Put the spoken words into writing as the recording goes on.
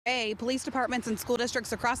Police departments and school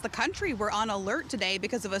districts across the country were on alert today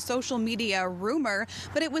because of a social media rumor,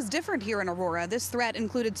 but it was different here in Aurora. This threat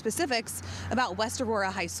included specifics about West Aurora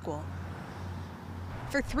High School.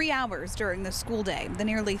 For 3 hours during the school day, the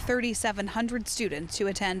nearly 3,700 students who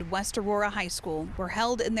attend West Aurora High School were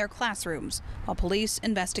held in their classrooms while police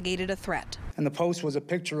investigated a threat. And the post was a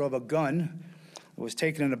picture of a gun that was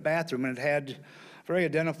taken in a bathroom, and it had very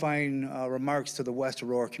identifying remarks to the West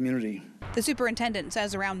Aurora community. The superintendent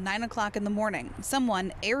says around 9 o'clock in the morning,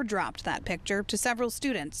 someone airdropped that picture to several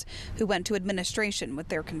students who went to administration with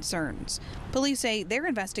their concerns. Police say their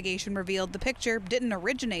investigation revealed the picture didn't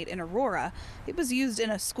originate in Aurora. It was used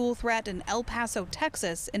in a school threat in El Paso,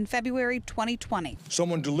 Texas in February 2020.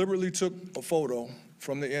 Someone deliberately took a photo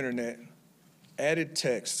from the internet, added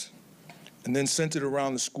text, and then sent it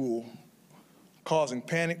around the school, causing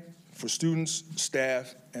panic for students,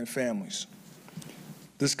 staff, and families.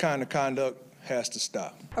 This kind of conduct has to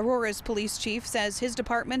stop. Aurora's police chief says his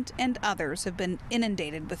department and others have been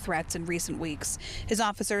inundated with threats in recent weeks. His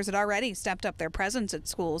officers had already stepped up their presence at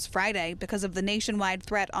schools Friday because of the nationwide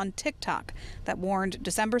threat on TikTok that warned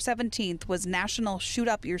December 17th was National Shoot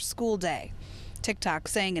Up Your School Day. TikTok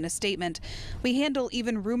saying in a statement, "We handle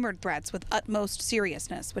even rumored threats with utmost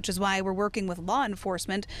seriousness, which is why we're working with law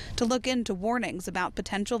enforcement to look into warnings about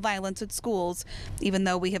potential violence at schools, even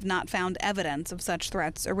though we have not found evidence of such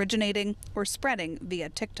threats originating or spreading via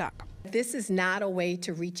TikTok." This is not a way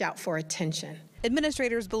to reach out for attention.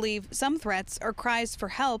 Administrators believe some threats are cries for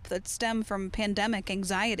help that stem from pandemic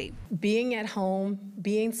anxiety. Being at home,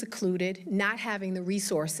 being secluded, not having the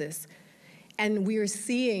resources. And we're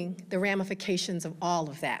seeing the ramifications of all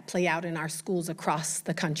of that play out in our schools across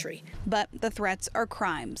the country. But the threats are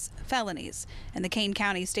crimes, felonies, and the Kane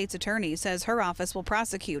County State's Attorney says her office will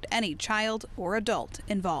prosecute any child or adult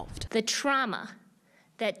involved. The trauma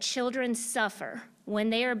that children suffer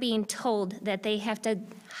when they are being told that they have to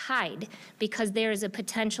hide because there is a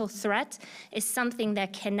potential threat is something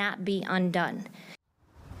that cannot be undone.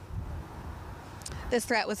 This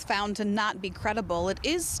threat was found to not be credible. It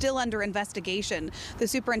is still under investigation. The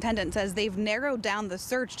superintendent says they've narrowed down the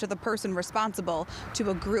search to the person responsible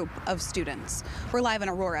to a group of students. We're live in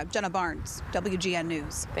Aurora. Jenna Barnes, WGN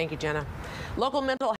News. Thank you, Jenna. Local mental